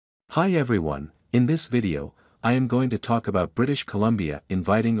Hi everyone, in this video, I am going to talk about British Columbia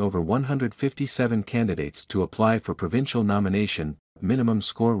inviting over 157 candidates to apply for provincial nomination. Minimum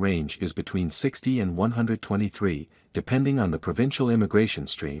score range is between 60 and 123, depending on the provincial immigration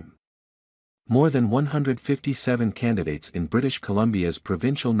stream. More than 157 candidates in British Columbia's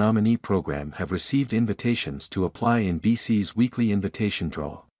provincial nominee program have received invitations to apply in BC's weekly invitation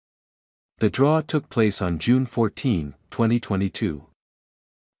draw. The draw took place on June 14, 2022.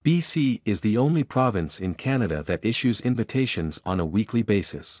 BC is the only province in Canada that issues invitations on a weekly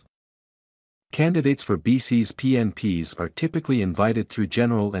basis. Candidates for BC's PNPs are typically invited through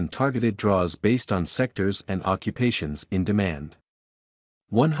general and targeted draws based on sectors and occupations in demand.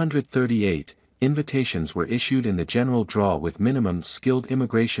 138 invitations were issued in the general draw with minimum skilled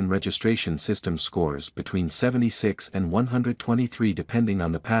immigration registration system scores between 76 and 123 depending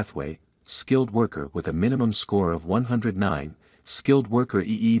on the pathway. Skilled worker with a minimum score of 109, skilled worker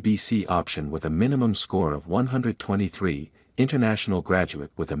EEBC option with a minimum score of 123, international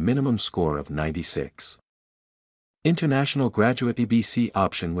graduate with a minimum score of 96. International graduate EBC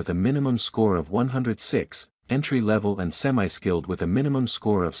option with a minimum score of 106, entry-level and semi-skilled with a minimum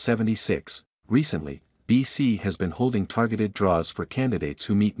score of 76. Recently, BC has been holding targeted draws for candidates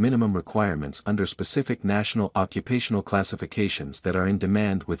who meet minimum requirements under specific national occupational classifications that are in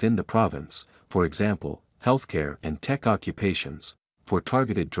demand within the province, for example, healthcare and tech occupations. For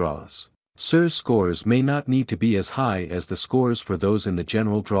targeted draws, SIRS scores may not need to be as high as the scores for those in the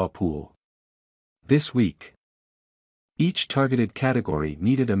general draw pool. This week, each targeted category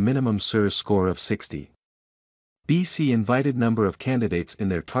needed a minimum SIRS score of 60. BC invited number of candidates in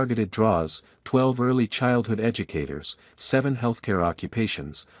their targeted draws: 12 early childhood educators, 7 healthcare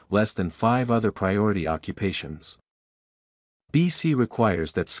occupations, less than 5 other priority occupations. BC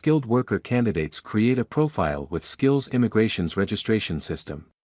requires that skilled worker candidates create a profile with Skills Immigration's registration system.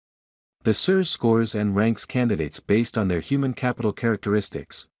 The SIRS scores and ranks candidates based on their human capital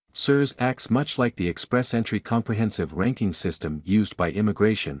characteristics. SIRS acts much like the Express Entry comprehensive ranking system used by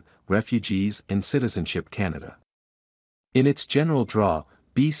Immigration, Refugees and Citizenship Canada. In its general draw,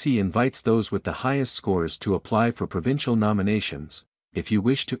 BC invites those with the highest scores to apply for provincial nominations. If you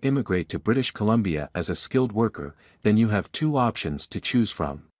wish to immigrate to British Columbia as a skilled worker, then you have 2 options to choose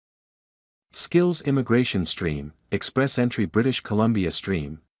from. Skills Immigration Stream, Express Entry British Columbia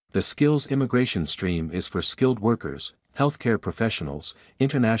Stream. The Skills Immigration Stream is for skilled workers, healthcare professionals,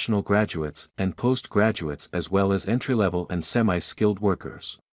 international graduates and postgraduates as well as entry-level and semi-skilled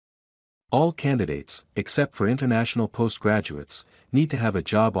workers. All candidates, except for international postgraduates, need to have a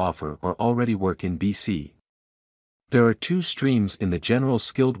job offer or already work in BC. There are 2 streams in the general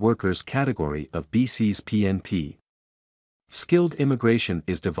skilled workers category of BC's PNP. Skilled immigration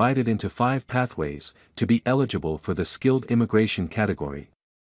is divided into 5 pathways to be eligible for the skilled immigration category.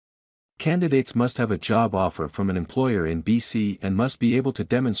 Candidates must have a job offer from an employer in BC and must be able to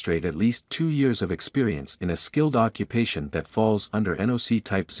demonstrate at least 2 years of experience in a skilled occupation that falls under NOC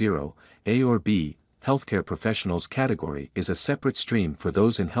Type 0, A or B. Healthcare professionals category is a separate stream for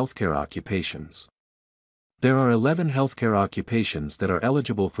those in healthcare occupations. There are 11 healthcare occupations that are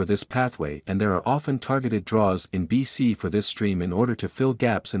eligible for this pathway and there are often targeted draws in BC for this stream in order to fill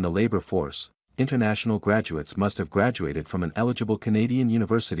gaps in the labor force. International graduates must have graduated from an eligible Canadian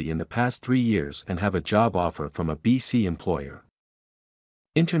university in the past 3 years and have a job offer from a BC employer.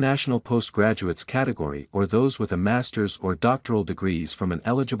 International postgraduates category or those with a master's or doctoral degrees from an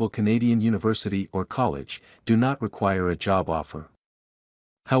eligible Canadian university or college do not require a job offer.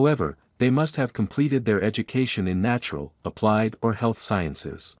 However, they must have completed their education in natural, applied or health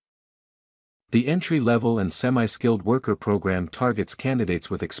sciences. The entry-level and semi-skilled worker program targets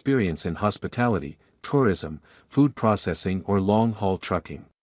candidates with experience in hospitality, tourism, food processing or long-haul trucking.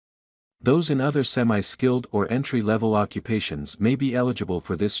 Those in other semi-skilled or entry-level occupations may be eligible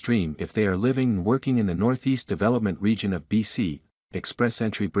for this stream if they are living and working in the Northeast Development Region of BC. Express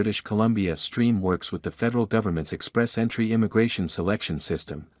Entry British Columbia stream works with the federal government's Express Entry immigration selection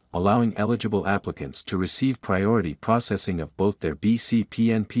system, allowing eligible applicants to receive priority processing of both their BC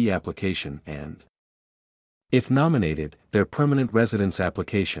PNP application and, if nominated, their permanent residence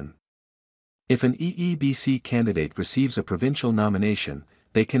application. If an EEBC candidate receives a provincial nomination,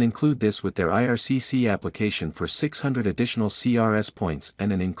 they can include this with their IRCC application for 600 additional CRS points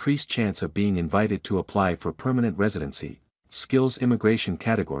and an increased chance of being invited to apply for permanent residency. Skills immigration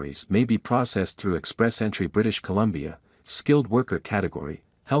categories may be processed through Express Entry British Columbia, skilled worker category,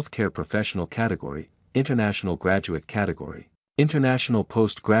 healthcare professional category, international graduate category, international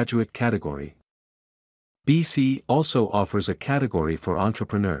postgraduate category. BC also offers a category for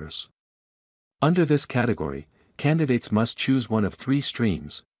entrepreneurs. Under this category, candidates must choose one of 3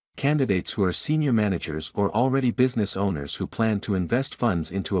 streams: candidates who are senior managers or already business owners who plan to invest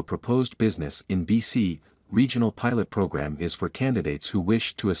funds into a proposed business in BC. Regional pilot program is for candidates who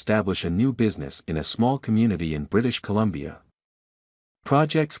wish to establish a new business in a small community in British Columbia.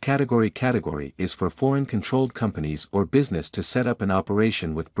 Projects category is for foreign-controlled companies or business to set up an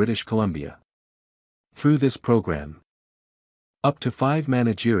operation with British Columbia. Through this program, up to 5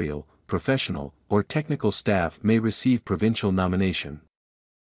 managerial, professional, or technical staff may receive provincial nomination.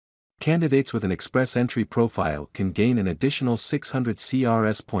 Candidates with an express entry profile can gain an additional 600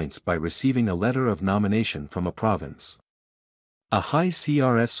 CRS points by receiving a letter of nomination from a province. A high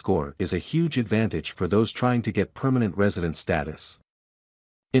CRS score is a huge advantage for those trying to get permanent resident status.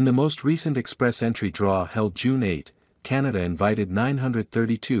 In the most recent express entry draw held June 8, Canada invited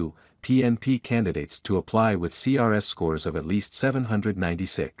 932 PNP candidates to apply with CRS scores of at least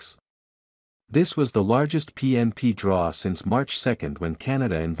 796. This was the largest PNP draw since March 2 when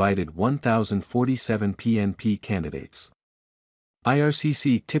Canada invited 1,047 PNP candidates.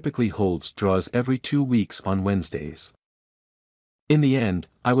 IRCC typically holds draws every 2 weeks on Wednesdays. In the end,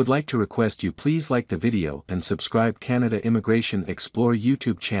 I would like to request you please like the video and subscribe Canada Immigration Explore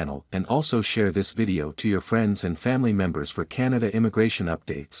YouTube channel and also share this video to your friends and family members for Canada immigration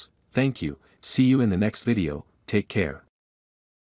updates. Thank you, see you in the next video, take care.